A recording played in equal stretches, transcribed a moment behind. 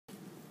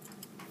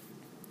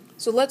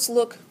So let's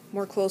look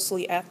more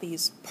closely at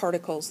these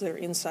particles that are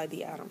inside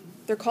the atom.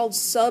 They're called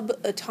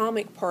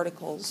subatomic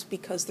particles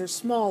because they're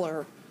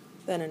smaller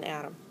than an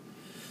atom.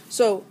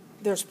 So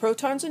there's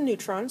protons and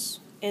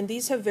neutrons, and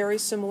these have very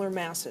similar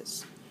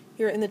masses.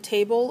 Here in the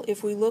table,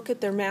 if we look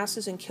at their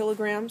masses in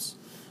kilograms,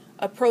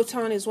 a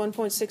proton is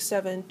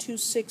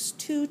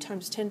 1.67262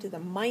 times 10 to the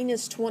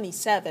minus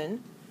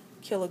 27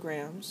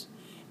 kilograms,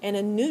 and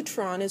a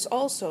neutron is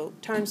also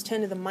times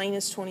 10 to the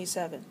minus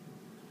 27.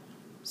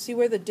 See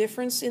where the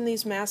difference in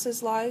these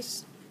masses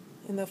lies?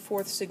 In the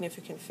fourth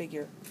significant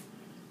figure.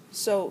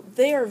 So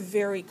they are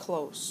very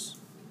close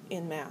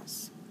in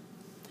mass.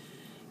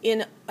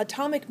 In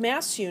atomic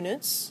mass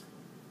units,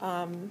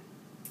 and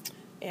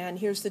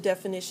here's the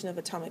definition of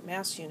atomic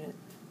mass unit.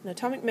 An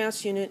atomic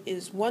mass unit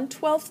is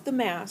 1/12 the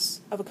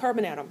mass of a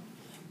carbon atom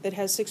that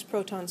has 6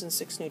 protons and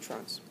 6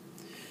 neutrons.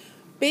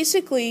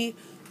 Basically,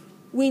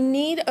 we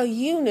need a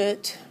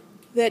unit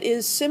that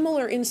is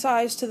similar in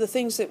size to the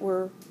things that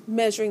we're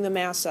measuring the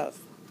mass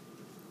of.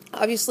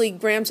 Obviously,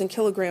 grams and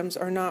kilograms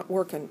are not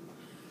working.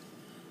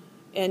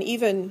 And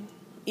even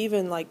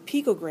like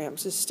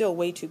picograms is still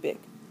way too big.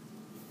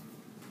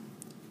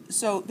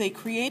 So they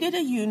created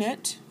a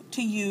unit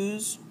to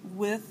use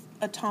with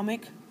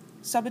subatomic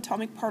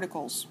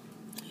particles,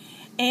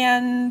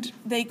 and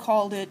they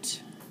called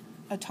it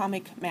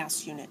atomic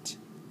mass unit.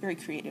 Very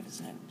creative,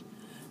 isn't it?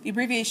 The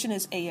abbreviation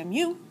is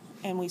AMU,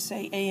 and we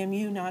say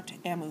AMU, not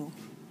AMU.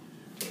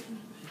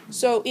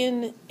 So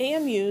in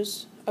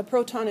AMUs, a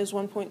proton is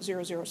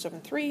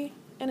 1.0073,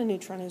 and a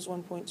neutron is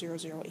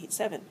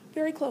 1.0087.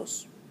 Very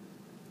close.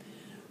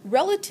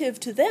 Relative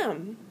to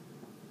them,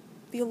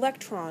 the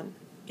electron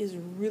is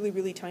really,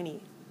 really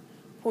tiny,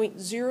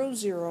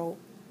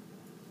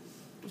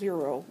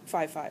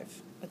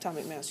 0.00055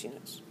 atomic mass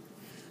units.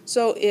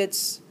 So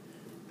it's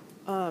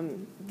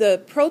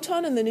the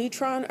proton and the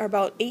neutron are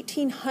about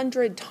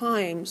 1,800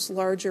 times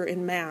larger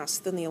in mass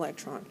than the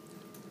electron.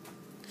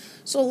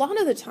 So a lot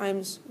of the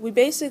times we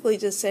basically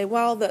just say,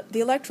 well, the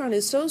electron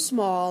is so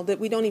small that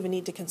we don't even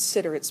need to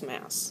consider its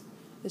mass.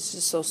 It's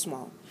just so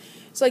small.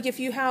 It's like if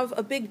you have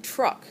a big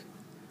truck,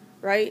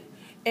 right,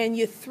 and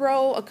you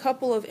throw a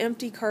couple of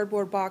empty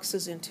cardboard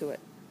boxes into it,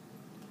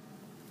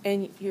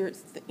 and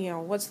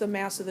what's the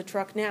mass of the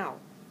truck now?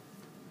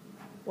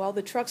 Well,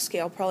 the truck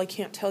scale probably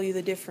can't tell you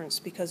the difference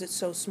because it's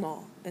so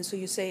small. And so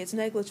you say it's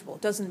negligible.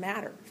 It doesn't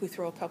matter if we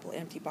throw a couple of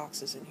empty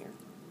boxes in here.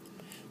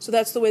 So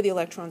that's the way the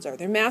electrons are.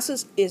 Their mass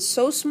is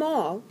so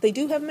small. They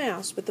do have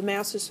mass, but the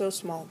mass is so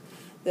small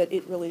that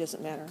it really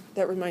doesn't matter.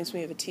 That reminds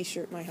me of a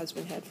T-shirt my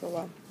husband had for a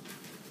while.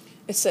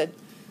 It said,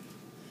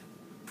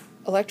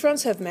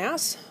 "Electrons have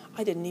mass?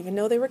 I didn't even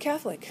know they were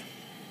Catholic."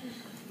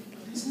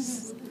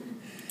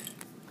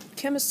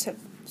 Chemists have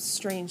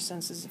strange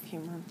senses of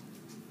humor.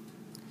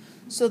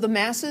 So the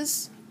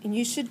masses, and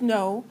you should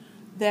know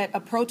that a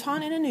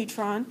proton and a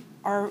neutron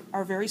are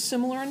very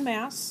similar in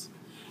mass,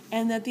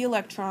 and that the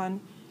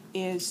electron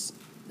is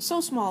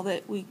so small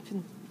that we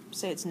can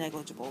say it's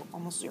negligible,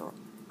 almost zero.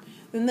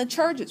 Then the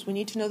charges, we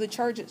need to know the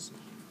charges.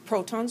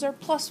 Protons are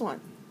 +1,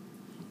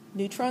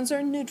 neutrons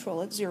are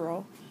neutral at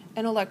 0,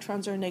 and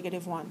electrons are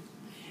 -1.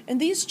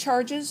 And these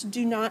charges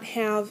do not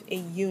have a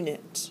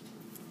unit.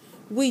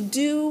 We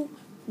do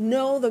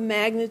know the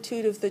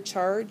magnitude of the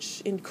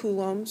charge in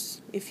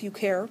coulombs, if you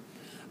care,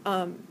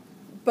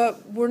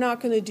 but we're not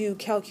going to do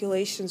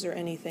calculations or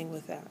anything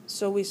with that.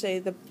 So we say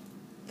the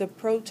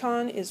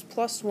proton is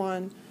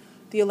 +1,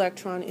 the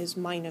electron is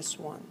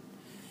 -1.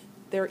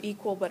 They're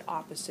equal but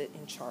opposite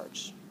in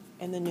charge.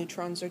 And the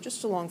neutrons are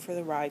just along for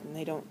the ride, and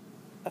they don't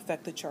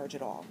affect the charge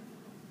at all.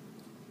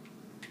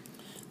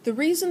 The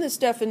reason this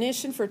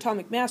definition for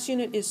atomic mass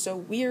unit is so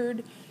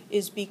weird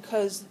is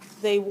because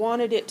they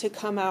wanted it to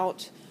come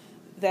out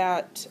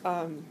that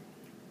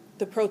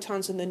the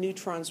protons and the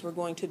neutrons were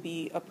going to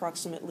be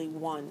approximately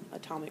 1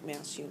 atomic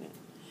mass unit.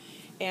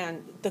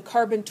 And the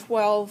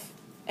carbon-12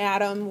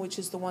 atom, which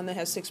is the one that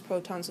has 6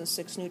 protons and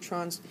 6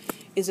 neutrons,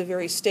 is a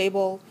very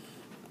stable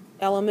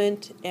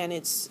element, and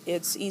it's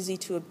easy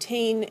to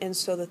obtain, and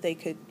so that they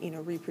could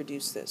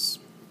reproduce this.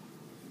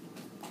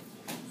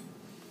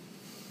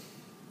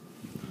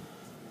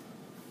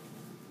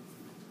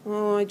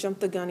 Oh, I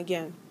jumped the gun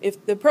again.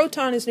 If the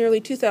proton is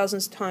nearly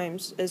 2,000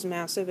 times as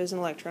massive as an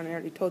electron, I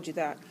already told you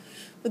that.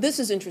 But this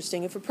is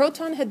interesting. If a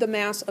proton had the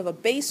mass of a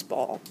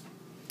baseball,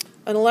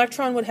 an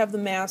electron would have the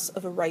mass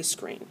of a rice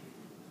grain.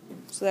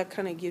 So that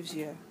kind of gives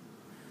you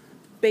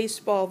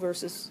baseball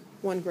versus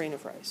 1 grain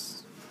of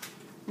rice.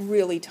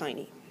 Really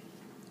tiny.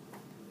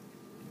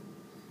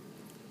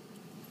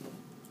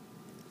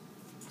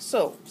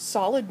 So,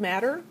 solid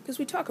matter, because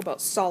we talk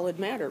about solid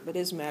matter, but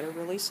is matter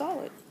really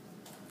solid?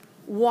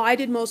 Why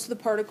did most of the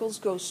particles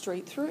go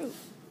straight through?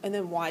 And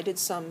then why did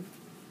some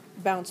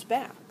bounce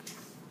back?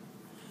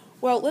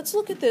 Well, let's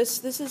look at this.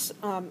 This is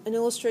an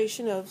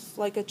illustration of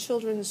like a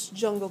children's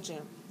jungle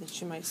gym that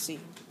you might see.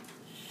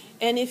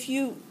 And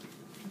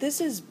this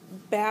is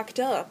backed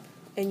up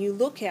and you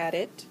look at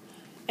it,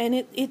 and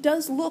it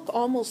does look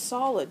almost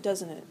solid,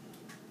 doesn't it?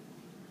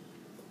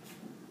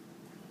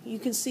 You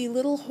can see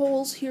little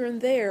holes here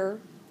and there,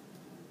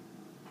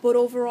 but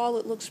overall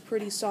it looks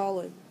pretty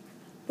solid.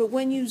 But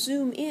when you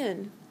zoom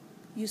in,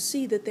 you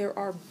see that there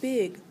are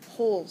big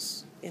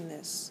holes in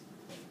this.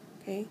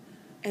 Okay?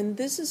 And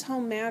this is how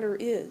matter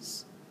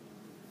is.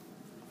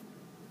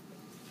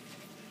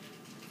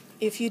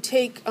 If you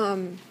take, I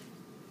don't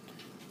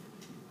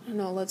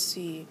know, let's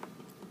see.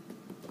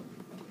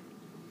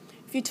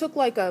 If you took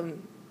like a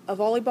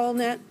volleyball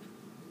net,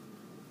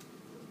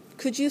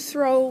 could you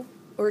throw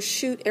or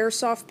shoot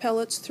airsoft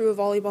pellets through a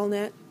volleyball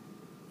net?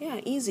 Yeah,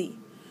 easy.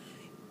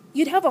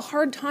 You'd have a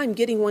hard time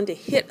getting one to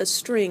hit a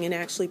string and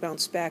actually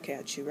bounce back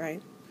at you,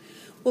 right?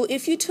 Well,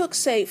 if you took,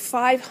 say,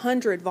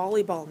 500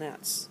 volleyball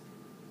nets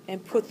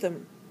and put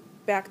them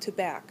back to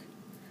back,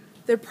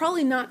 they're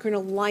probably not going to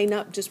line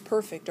up just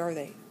perfect, are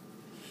they?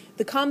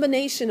 The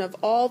combination of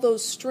all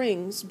those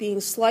strings being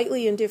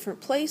slightly in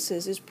different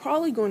places is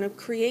probably going to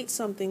create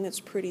something that's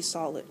pretty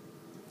solid.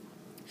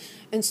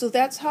 And so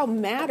that's how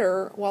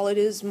matter, while it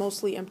is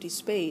mostly empty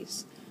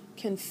space,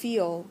 can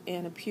feel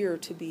and appear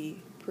to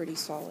be pretty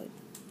solid.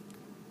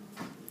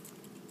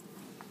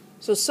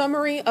 So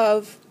summary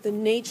of the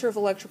nature of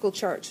electrical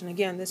charge. And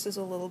again, this is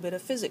a little bit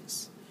of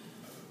physics.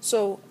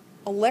 So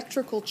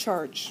electrical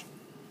charge.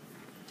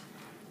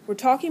 We're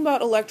talking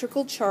about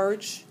electrical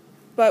charge,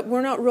 but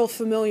we're not real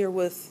familiar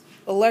with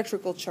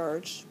electrical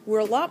charge. We're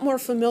a lot more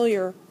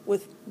familiar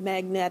with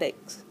magnetic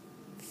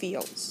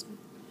fields.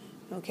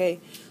 Okay,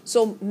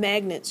 so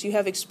magnets you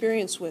have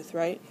experience with,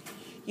 right?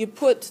 You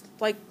put,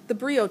 like the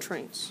Brio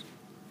trains,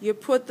 you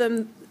put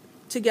them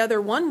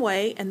together one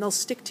way and they'll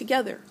stick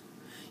together.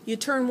 You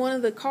turn one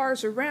of the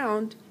cars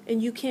around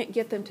and you can't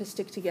get them to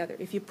stick together.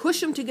 If you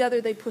push them together,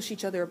 they push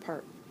each other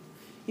apart.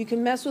 You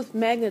can mess with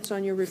magnets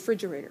on your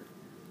refrigerator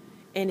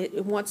and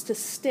it wants to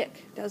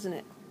stick, doesn't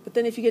it? But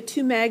then if you get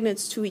two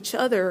magnets to each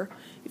other,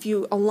 if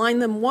you align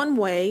them one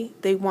way,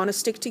 they want to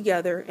stick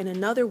together, and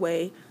another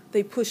way,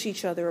 they push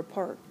each other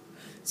apart.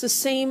 It's the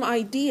same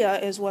idea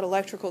as what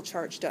electrical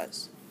charge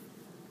does.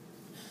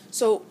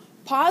 So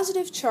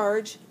positive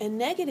charge and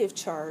negative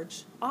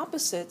charge,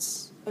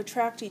 opposites,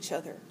 attract each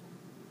other.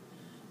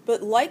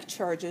 But like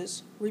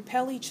charges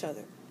repel each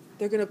other.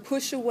 They're going to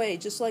push away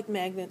just like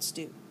magnets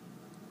do.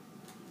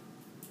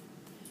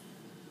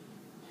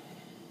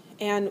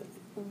 And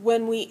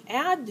when we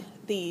add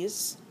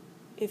these,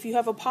 if you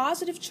have a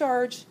positive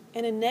charge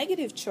and a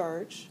negative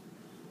charge,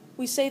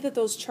 we say that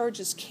those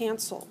charges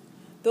cancel.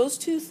 Those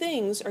two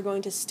things are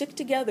going to stick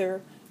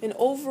together, and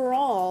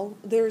overall,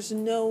 there's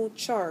no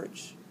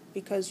charge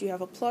because you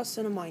have a plus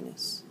and a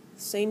minus.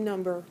 Same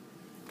number,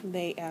 and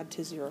they add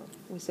to zero.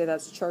 We say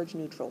that's charge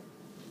neutral.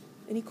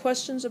 Any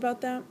questions about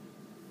that?